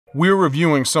We're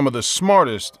reviewing some of the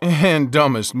smartest and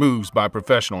dumbest moves by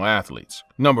professional athletes.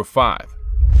 Number 5.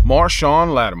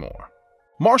 Marshon Lattimore.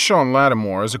 Marshon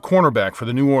Lattimore is a cornerback for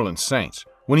the New Orleans Saints.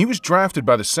 When he was drafted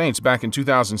by the Saints back in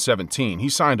 2017, he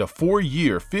signed a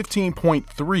 4-year,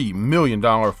 $15.3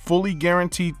 million fully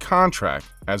guaranteed contract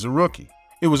as a rookie.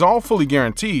 It was all fully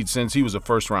guaranteed since he was a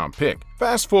first-round pick.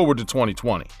 Fast forward to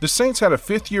 2020. The Saints had a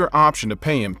 5th-year option to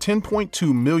pay him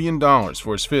 $10.2 million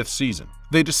for his 5th season.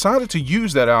 They decided to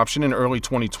use that option in early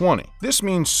 2020. This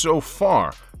means so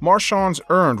far, Marshon's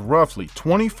earned roughly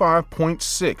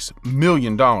 $25.6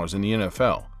 million in the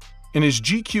NFL. In his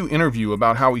GQ interview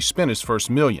about how he spent his first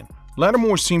million,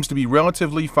 Lattimore seems to be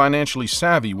relatively financially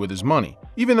savvy with his money.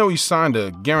 Even though he signed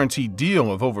a guaranteed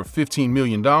deal of over $15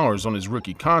 million on his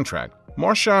rookie contract,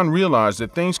 Marshon realized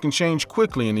that things can change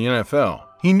quickly in the NFL.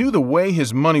 He knew the way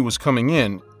his money was coming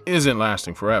in isn't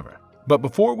lasting forever. But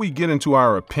before we get into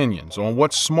our opinions on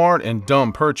what's smart and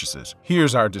dumb purchases,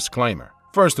 here's our disclaimer.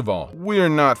 First of all, we're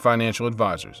not financial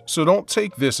advisors, so don't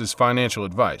take this as financial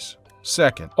advice.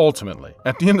 Second, ultimately,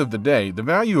 at the end of the day, the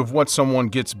value of what someone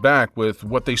gets back with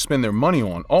what they spend their money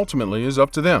on ultimately is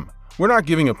up to them. We're not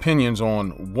giving opinions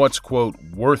on what's, quote,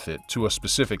 worth it to a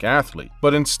specific athlete,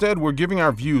 but instead we're giving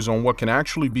our views on what can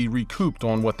actually be recouped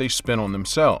on what they spend on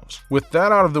themselves. With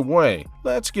that out of the way,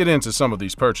 let's get into some of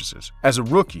these purchases. As a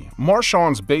rookie,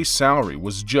 Marshon's base salary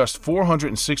was just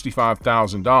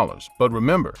 $465,000, but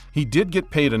remember, he did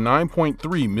get paid a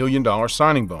 $9.3 million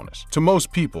signing bonus. To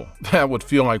most people, that would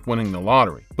feel like winning the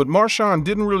lottery. But Marshon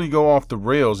didn't really go off the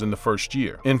rails in the first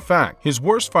year. In fact, his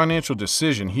worst financial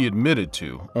decision he admitted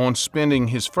to on spending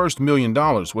his first $1 million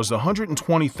was the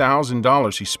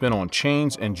 $120,000 he spent on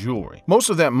chains and jewelry. Most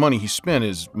of that money he spent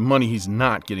is money he's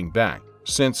not getting back,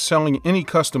 since selling any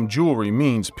custom jewelry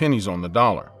means pennies on the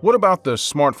dollar. What about the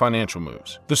smart financial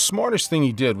moves? The smartest thing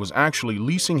he did was actually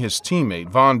leasing his teammate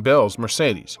Von Bell's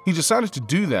Mercedes. He decided to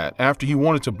do that after he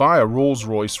wanted to buy a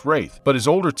Rolls-Royce Wraith, but his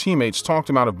older teammates talked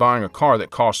him out of buying a car that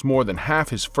cost more than half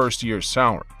his first year's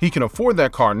salary. He can afford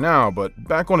that car now, but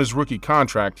back on his rookie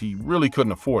contract, he really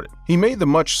couldn't afford it. He made the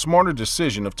much smarter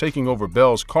decision of taking over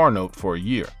Bell's car note for a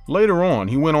year. Later on,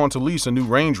 he went on to lease a new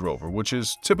Range Rover, which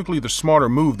is typically the smarter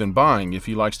move than buying if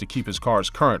he likes to keep his cars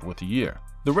current with the year.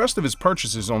 The rest of his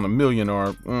purchases on the million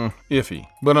are, iffy,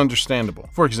 but understandable.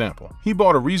 For example, he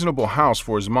bought a reasonable house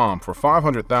for his mom for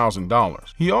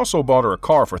 $500,000. He also bought her a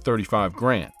car for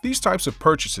 $35,000. These types of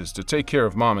purchases to take care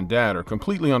of mom and dad are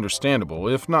completely understandable,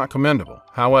 if not commendable.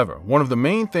 However, one of the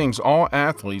main things all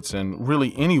athletes and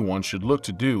really anyone should look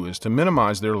to do is to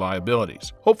minimize their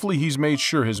liabilities. Hopefully he's made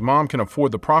sure his mom can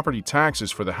afford the property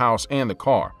taxes for the house and the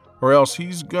car, or else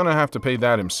he's gonna have to pay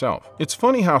that himself. It's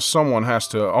funny how someone has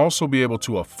to also be able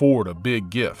to afford a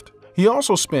big gift. He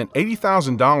also spent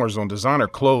 $80,000 on designer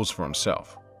clothes for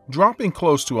himself. Dropping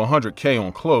close to $100K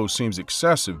on clothes seems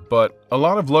excessive, but a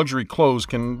lot of luxury clothes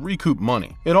can recoup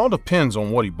money. It all depends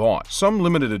on what he bought. Some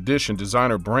limited edition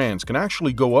designer brands can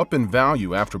actually go up in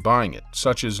value after buying it,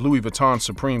 such as Louis Vuitton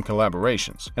Supreme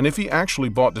collaborations. And if he actually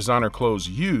bought designer clothes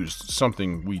used,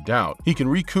 something we doubt, he can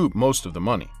recoup most of the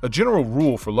money. A general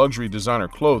rule for luxury designer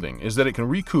clothing is that it can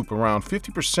recoup around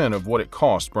 50% of what it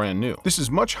cost brand new. This is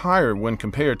much higher when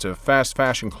compared to fast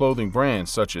fashion clothing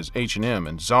brands such as H&M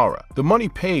and Zara. The money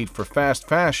paid for fast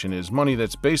fashion is money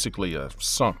that's basically a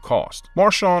sunk cost.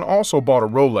 Marshon also bought a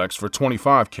Rolex for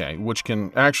 $25K, which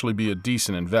can actually be a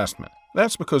decent investment.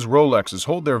 That's because Rolexes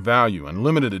hold their value and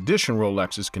limited edition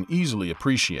Rolexes can easily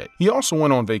appreciate. He also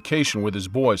went on vacation with his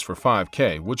boys for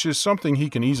 $5K, which is something he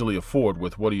can easily afford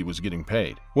with what he was getting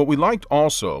paid. What we liked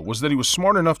also was that he was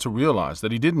smart enough to realize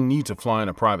that he didn't need to fly in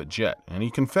a private jet, and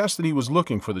he confessed that he was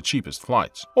looking for the cheapest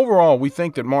flights. Overall, we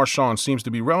think that Marshon seems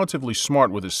to be relatively smart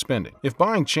with his spending. If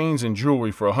buying chains and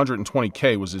jewelry for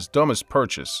 $120K was his dumbest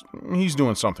purchase, he's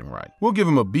doing something right. We'll give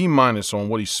him a B- on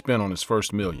what he spent on his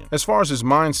first million. As far as his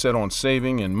mindset on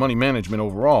saving and money management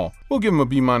overall, we'll give him a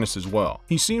B- as well.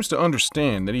 He seems to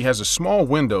understand that he has a small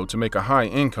window to make a high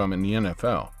income in the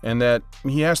NFL, and that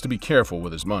he has to be careful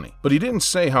with his money. But he didn't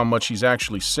say how much he's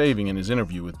actually saving in his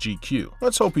interview with GQ.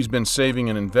 Let's hope he's been saving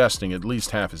and investing at least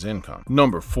half his income.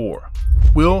 Number 4.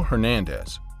 Will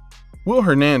Hernandez. Will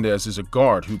Hernandez is a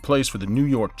guard who plays for the New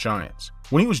York Giants.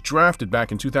 When he was drafted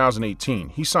back in 2018,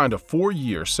 he signed a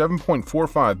 4-year,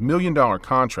 $7.45 million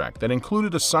contract that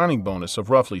included a signing bonus of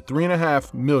roughly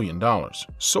 $3.5 million.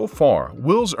 So far,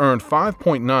 Will's earned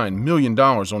 $5.9 million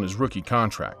on his rookie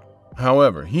contract.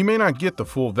 However, he may not get the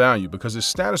full value because his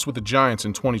status with the Giants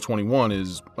in 2021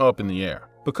 is up in the air.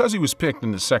 Because he was picked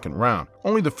in the second round,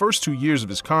 only the first 2 years of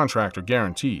his contract are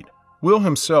guaranteed. Will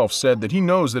himself said that he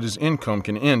knows that his income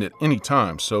can end at any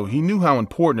time, so he knew how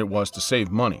important it was to save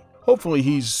money. Hopefully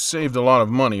he's saved a lot of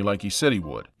money like he said he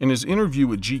would. In his interview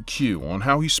with GQ on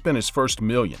how he spent his first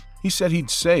million, he said he'd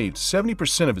saved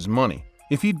 70% of his money.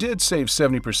 If he did save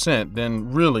 70%,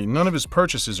 then really none of his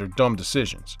purchases are dumb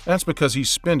decisions. That's because he's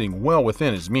spending well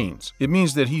within his means. It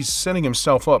means that he's setting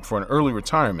himself up for an early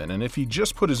retirement, and if he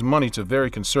just put his money to very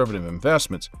conservative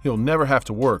investments, he'll never have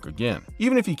to work again.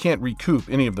 Even if he can't recoup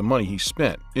any of the money he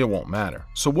spent, it won't matter.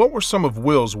 So what were some of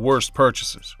Will's worst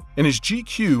purchases? In his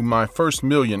GQ My First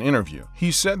Million interview,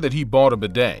 he said that he bought a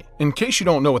bidet. In case you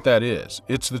don't know what that is,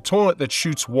 it's the toilet that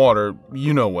shoots water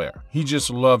you know where. He just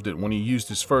loved it when he used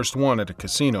his first one at a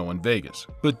casino in Vegas.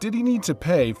 But did he need to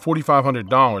pay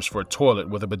 $4,500 for a toilet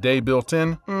with a bidet built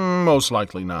in? Most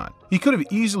likely not. He could have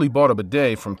easily bought a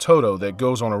bidet from Toto that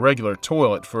goes on a regular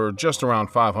toilet for just around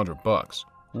 $500.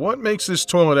 What makes this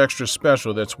toilet extra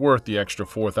special that's worth the extra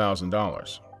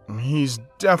 $4,000? He's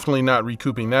definitely not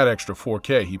recouping that extra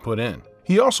 $4K he put in.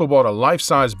 He also bought a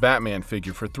life-size Batman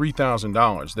figure for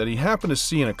 $3,000 that he happened to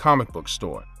see in a comic book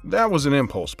store. That was an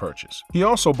impulse purchase. He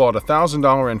also bought a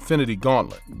 $1,000 Infinity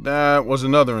Gauntlet. That was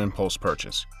another impulse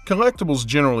purchase. Collectibles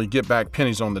generally get back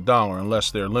pennies on the dollar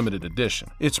unless they're limited edition.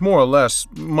 It's more or less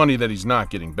money that he's not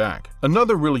getting back.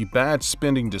 Another really bad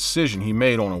spending decision he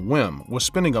made on a whim was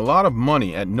spending a lot of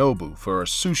money at Nobu for a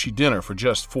sushi dinner for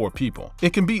just 4 people.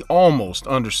 It can be almost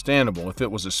understandable if it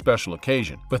was a special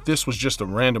occasion, but this was just a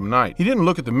random night. He didn't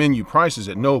look at the menu prices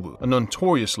at Nobu, a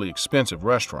notoriously expensive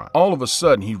restaurant. All of a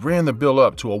sudden, he ran the bill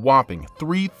up to a whopping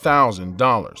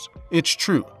 $3,000. It's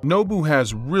true, Nobu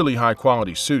has really high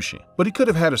quality sushi, but he could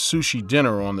have had a sushi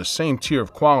dinner on the same tier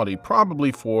of quality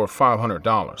probably for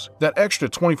 $500. That extra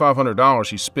 $2,500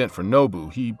 he spent for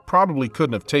Nobu, he probably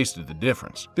couldn't have tasted the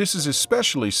difference. This is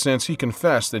especially since he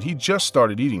confessed that he just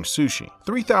started eating sushi.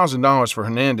 $3,000 for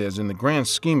Hernandez in the grand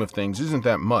scheme of things isn't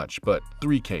that much, but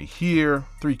 $3K here,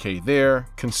 $3K there,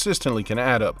 consistently can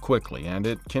add up quickly, and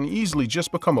it can easily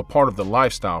just become a part of the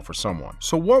lifestyle for someone.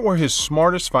 So what were his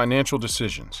smartest financial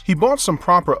decisions? He bought some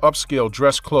proper upscale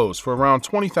dress clothes for around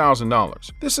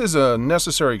 $20,000. This is a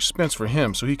necessary expense for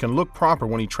him so he can look proper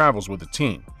when he travels with the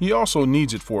team. He also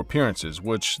needs it for appearances,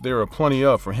 which there are plenty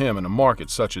of for him in a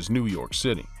market such as New York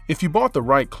City. If you bought the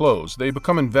right clothes, they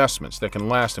become investments that can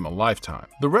last him a lifetime.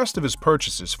 The rest of his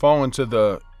purchases fall into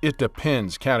the "it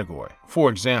depends" category. For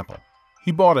example,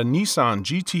 he bought a Nissan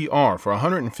GT-R for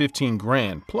 $115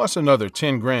 grand plus another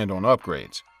 $10 grand on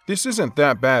upgrades. This isn't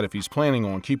that bad if he's planning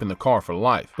on keeping the car for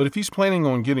life, but if he's planning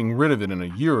on getting rid of it in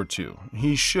a year or two,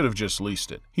 he should have just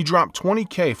leased it. He dropped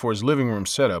 $20K for his living room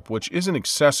setup, which isn't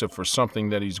excessive for something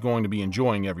that he's going to be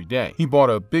enjoying every day. He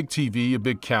bought a big TV, a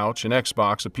big couch, an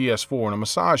Xbox, a PS4, and a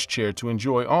massage chair to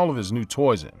enjoy all of his new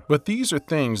toys in. But these are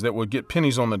things that would get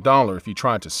pennies on the dollar if he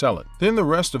tried to sell it. Then the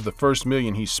rest of the first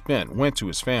million he spent went to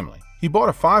his family. He bought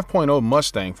a 5.0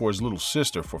 Mustang for his little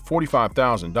sister for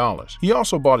 $45,000. He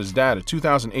also bought his dad a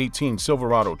 2018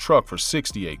 Silverado truck for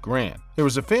 $68 grand. There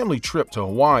was a family trip to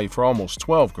Hawaii for almost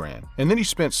 $12 grand, and then he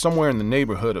spent somewhere in the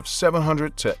neighborhood of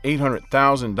 $700,000 to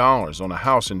 $800,000 on a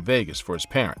house in Vegas for his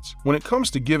parents. When it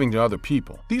comes to giving to other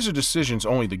people, these are decisions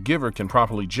only the giver can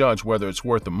properly judge whether it's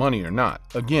worth the money or not.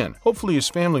 Again, hopefully his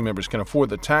family members can afford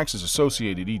the taxes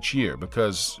associated each year,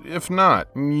 because if not,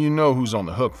 you know who's on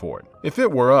the hook for it. If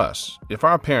it were us, if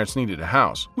our parents needed a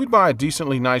house, we'd buy a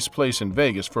decently nice place in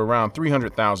Vegas for around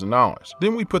 $300,000.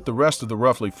 Then we put the rest of the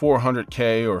roughly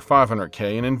 $400K or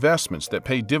 $500K in investments that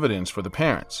pay dividends for the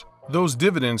parents. Those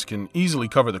dividends can easily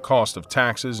cover the cost of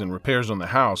taxes and repairs on the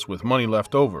house with money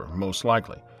left over, most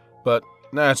likely. But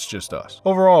that's just us.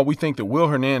 Overall, we think that Will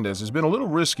Hernandez has been a little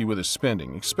risky with his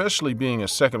spending, especially being a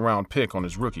second-round pick on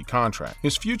his rookie contract.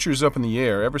 His future is up in the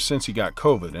air ever since he got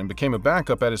COVID and became a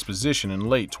backup at his position in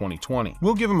late 2020.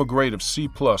 We'll give him a grade of C+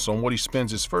 on what he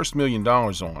spends his first $1 million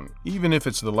on, even if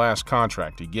it's the last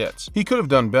contract he gets. He could have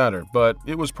done better, but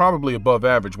it was probably above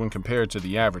average when compared to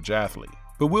the average athlete.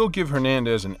 But we'll give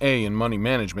Hernandez an A in money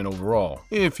management overall,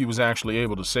 if he was actually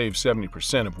able to save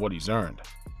 70% of what he's earned.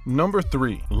 Number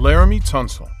 3. Laremy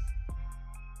Tunsil.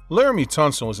 Laremy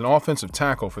Tunsil is an offensive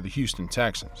tackle for the Houston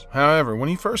Texans. However, when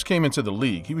he first came into the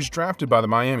league, he was drafted by the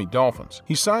Miami Dolphins.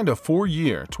 He signed a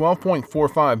 4-year,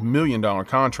 $12.45 million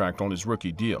contract on his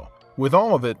rookie deal, with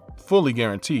all of it fully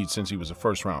guaranteed since he was a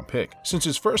first-round pick. Since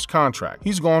his first contract,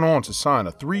 he's gone on to sign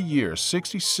a 3-year,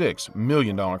 $66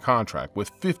 million contract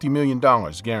with $50 million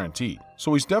guaranteed.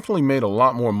 So he's definitely made a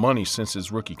lot more money since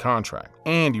his rookie contract,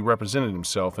 and he represented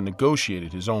himself and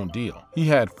negotiated his own deal. He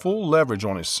had full leverage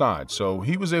on his side, so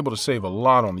he was able to save a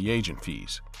lot on the agent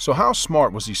fees. So how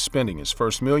smart was he spending his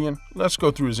first million? Let's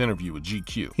go through his interview with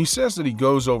GQ. He says that he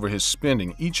goes over his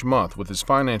spending each month with his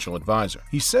financial advisor.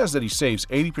 He says that he saves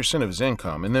 80% of his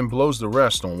income and then blows the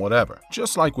rest on whatever.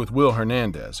 Just like with Will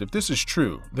Hernandez, if this is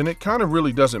true, then it kind of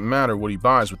really doesn't matter what he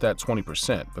buys with that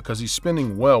 20% because he's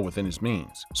spending well within his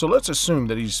means. So let's assume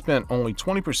that he's spent only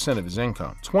 20% of his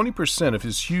income. 20% of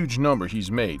his huge number he's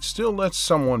made still lets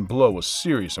someone blow a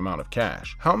serious amount of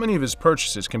cash. How many of his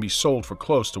purchases can be sold for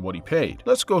close to what he paid?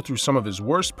 Let's go through some of his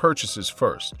worst purchases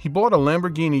first. He bought a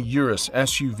Lamborghini Urus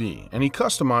SUV and he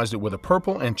customized it with a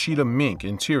purple and cheetah mink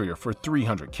interior for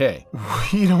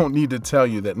 $300K. We don't need to tell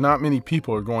you that not many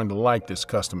people are going to like this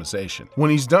customization. When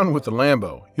he's done with the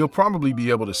Lambo, he'll probably be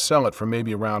able to sell it for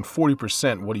maybe around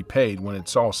 40% what he paid when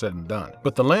it's all said and done.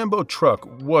 But the Lambo truck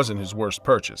wasn't his worst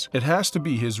purchase. It has to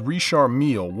be his Richard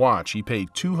Mille watch he paid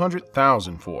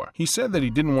 $200,000 for. He said that he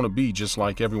didn't want to be just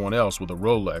like everyone else with a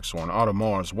Rolex or an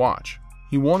Audemars watch.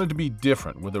 He wanted to be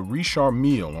different with a Richard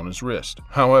Mille on his wrist.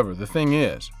 However, the thing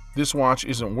is, this watch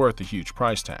isn't worth a huge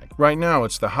price tag. Right now,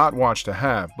 it's the hot watch to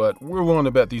have, but we're willing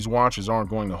to bet these watches aren't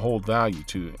going to hold value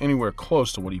to anywhere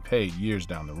close to what he paid years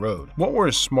down the road. What were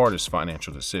his smartest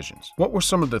financial decisions? What were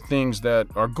some of the things that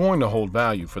are going to hold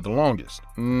value for the longest?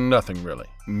 Nothing really.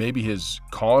 Maybe his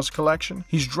KAWS collection?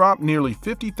 He's dropped nearly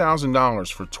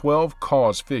 $50,000 for 12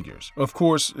 KAWS figures. Of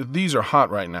course, these are hot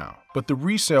right now, but the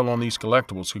resale on these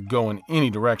collectibles could go in any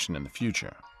direction in the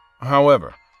future.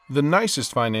 However, the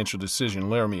nicest financial decision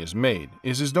Laremy has made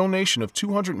is his donation of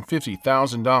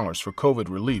 $250,000 for COVID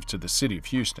relief to the city of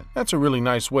Houston. That's a really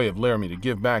nice way of Laremy to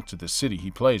give back to the city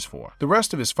he plays for. The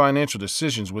rest of his financial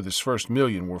decisions with his first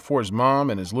million were for his mom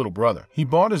and his little brother. He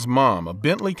bought his mom a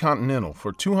Bentley Continental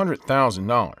for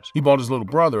 $200,000. He bought his little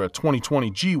brother a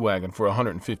 2020 G-Wagon for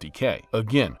 $150K.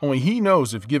 Again, only he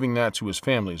knows if giving that to his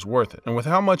family is worth it. And with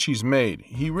how much he's made,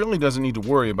 he really doesn't need to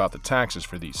worry about the taxes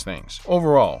for these things.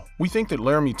 Overall, we think that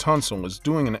Laremy Tunsil is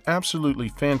doing an absolutely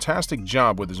fantastic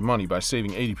job with his money by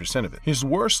saving 80% of it. His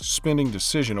worst spending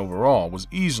decision overall was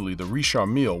easily the Richard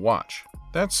Mille watch.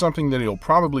 That's something that he'll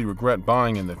probably regret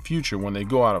buying in the future when they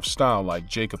go out of style like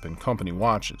Jacob & Company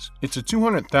watches. It's a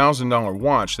 $200,000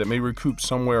 watch that may recoup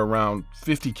somewhere around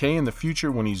 $50K in the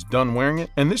future when he's done wearing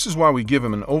it, and this is why we give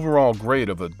him an overall grade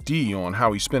of a D on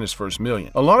how he spent his first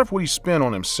million. A lot of what he spent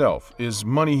on himself is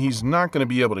money he's not going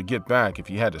to be able to get back if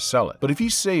he had to sell it. But if he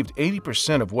saved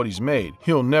 80% of what he's made,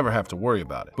 he'll never have to worry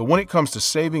about it. But when it comes to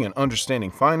saving and understanding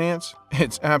finance,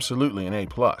 it's absolutely an A+.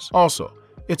 Also,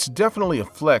 it's definitely a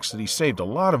flex that he saved a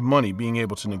lot of money being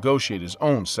able to negotiate his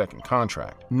own second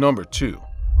contract. Number 2.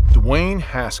 Dwayne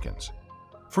Haskins.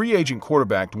 Free agent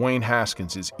quarterback Dwayne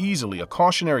Haskins is easily a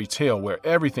cautionary tale where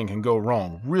everything can go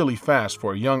wrong really fast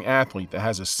for a young athlete that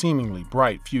has a seemingly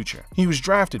bright future. He was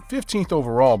drafted 15th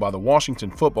overall by the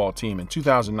Washington football team in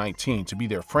 2019 to be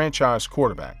their franchise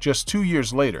quarterback. Just 2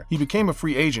 years later, he became a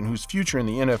free agent whose future in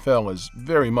the NFL is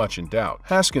very much in doubt.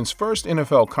 Haskins' first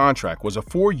NFL contract was a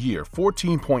 4-year,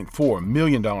 $14.4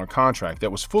 million contract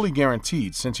that was fully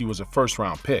guaranteed since he was a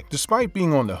first-round pick. Despite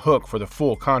being on the hook for the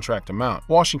full contract amount,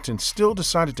 Washington still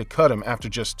decided to cut him after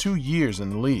just 2 years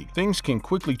in the league. Things can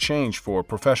quickly change for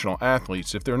professional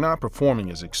athletes if they're not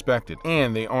performing as expected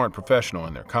and they aren't professional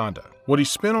in their conduct. What he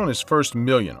spent on his first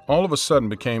million all of a sudden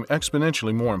became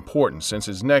exponentially more important since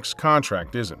his next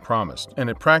contract isn't promised, and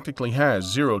it practically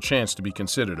has zero chance to be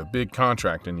considered a big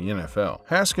contract in the NFL.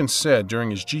 Haskins said during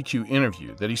his GQ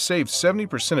interview that he saved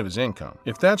 70% of his income.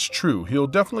 If that's true, he'll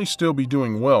definitely still be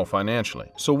doing well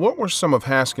financially. So what were some of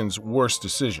Haskins' worst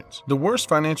decisions? The worst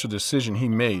financial decision he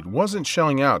made wasn't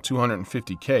shelling out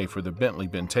 $250K for the Bentley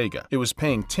Bentayga. It was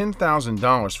paying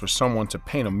 $10,000 for someone to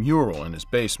paint a mural in his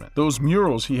basement. Those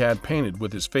murals he had painted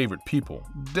with his favorite people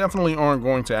definitely aren't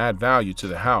going to add value to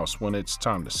the house when it's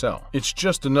time to sell. It's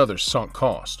just another sunk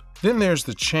cost. Then there's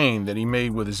the chain that he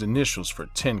made with his initials for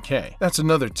 $10K. That's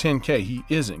another $10K he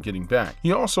isn't getting back.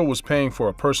 He also was paying for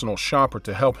a personal shopper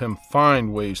to help him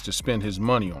find ways to spend his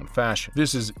money on fashion.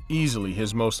 This is easily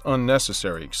his most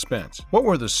unnecessary expense. What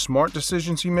were the smart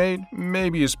decisions he made?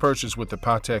 Maybe his purchase with the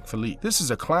Patek Philippe. This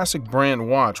is a classic brand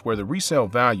watch where the resale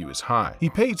value is high. He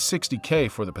paid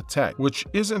 $60K for the Patek, which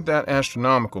isn't that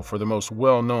astronomical for the most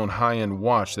well-known high-end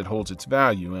watch that holds its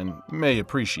value and may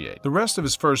appreciate. The rest of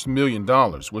his first $1 million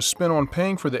was spent on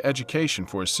paying for the education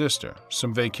for his sister,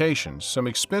 some vacations, some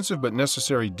expensive but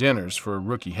necessary dinners for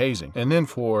rookie hazing, and then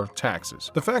for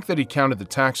taxes. The fact that he counted the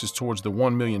taxes towards the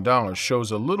 $1 million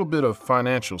shows a little bit of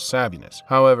financial savviness.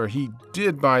 However, he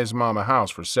did buy his mom a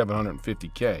house for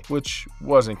 $750K, which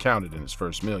wasn't counted in his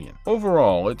first million.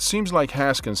 Overall, it seems like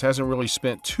Haskins hasn't really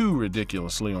spent too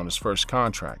ridiculously on his first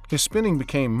contract. His spending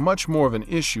became much more of an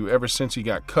issue ever since he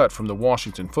got cut from the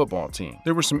Washington football team.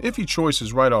 There were some iffy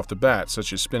choices right off the bat,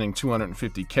 such as spending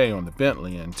 $250K on the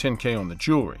Bentley and $10K on the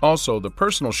jewelry. Also, the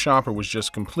personal shopper was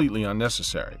just completely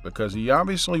unnecessary because he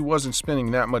obviously wasn't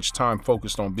spending that much time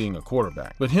focused on being a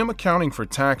quarterback. But him accounting for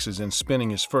taxes and spending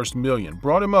his first million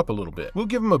brought him up a little bit. We'll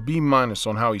give him a B-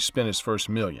 on how he spent his first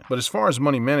million. But as far as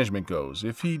money management goes,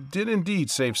 if he did indeed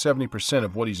save 70%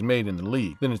 of what he's made in the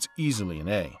league, then it's easily an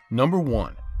A. Number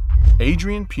 1.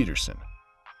 Adrian Peterson.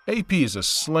 AP is a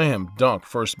slam dunk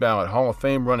first ballot Hall of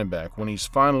Fame running back when he's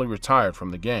finally retired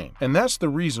from the game. And that's the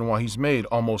reason why he's made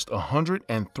almost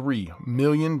 $103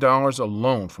 million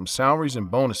alone from salaries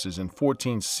and bonuses in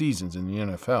 14 seasons in the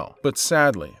NFL. But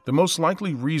sadly, the most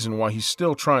likely reason why he's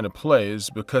still trying to play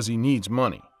is because he needs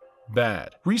money.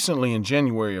 Bad. Recently, in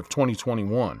January of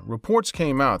 2021, reports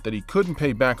came out that he couldn't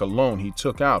pay back a loan he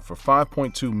took out for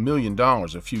 $5.2 million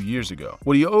a few years ago.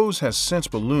 What he owes has since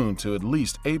ballooned to at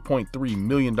least $8.3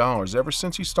 million ever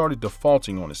since he started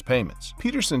defaulting on his payments.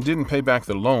 Peterson didn't pay back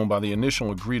the loan by the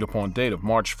initial agreed-upon date of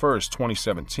March 1,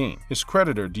 2017. His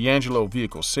creditor, D'Angelo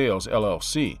Vehicle Sales,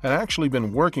 LLC, had actually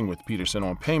been working with Peterson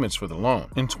on payments for the loan.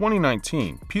 In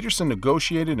 2019, Peterson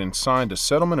negotiated and signed a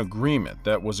settlement agreement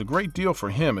that was a great deal for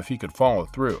him if he could follow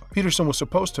through. Peterson was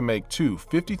supposed to make two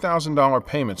 $50,000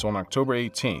 payments on October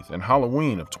 18th and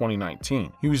Halloween of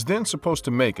 2019. He was then supposed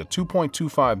to make a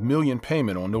 $2.25 million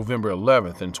payment on November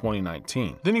 11th in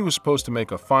 2019. Then he was supposed to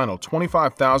make a final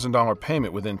 $25,000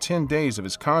 payment within 10 days of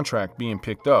his contract being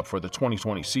picked up for the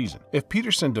 2020 season. If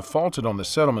Peterson defaulted on the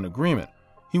settlement agreement,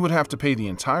 he would have to pay the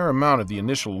entire amount of the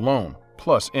initial loan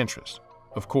plus interest.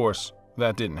 Of course,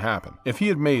 that didn't happen. If he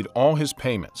had made all his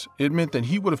payments, it meant that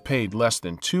he would have paid less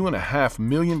than $2.5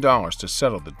 million to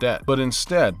settle the debt. But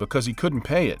instead, because he couldn't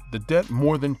pay it, the debt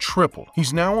more than tripled.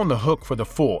 He's now on the hook for the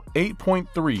full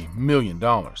 $8.3 million.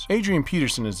 Adrian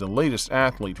Peterson is the latest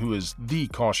athlete who is the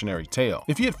cautionary tale.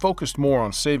 If he had focused more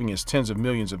on saving his tens of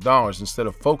millions of dollars instead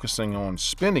of focusing on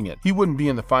spending it, he wouldn't be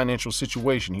in the financial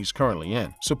situation he's currently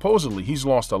in. Supposedly, he's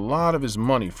lost a lot of his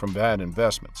money from bad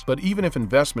investments. But even if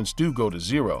investments do go to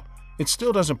zero, it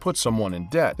still doesn't put someone in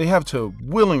debt. They have to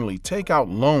willingly take out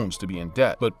loans to be in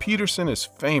debt. But Peterson is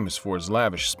famous for his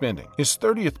lavish spending. His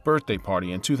 30th birthday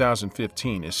party in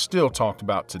 2015 is still talked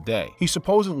about today. He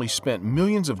supposedly spent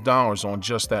millions of dollars on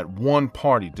just that one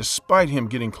party, despite him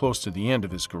getting close to the end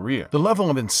of his career. The level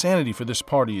of insanity for this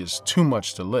party is too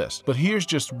much to list. But here's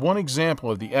just one example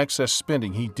of the excess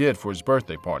spending he did for his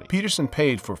birthday party. Peterson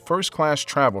paid for first-class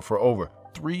travel for over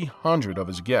 300 of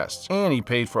his guests, and he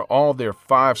paid for all their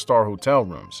 5-star hotel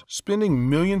rooms. Spending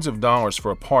millions of dollars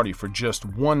for a party for just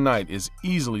one night is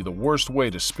easily the worst way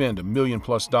to spend $1 million+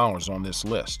 on this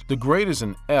list. The grade is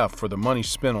an F for the money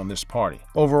spent on this party.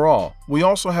 Overall, we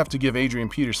also have to give Adrian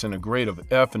Peterson a grade of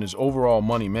F in his overall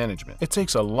money management. It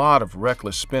takes a lot of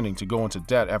reckless spending to go into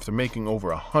debt after making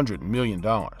over $100 million.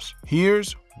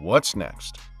 Here's what's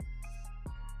next.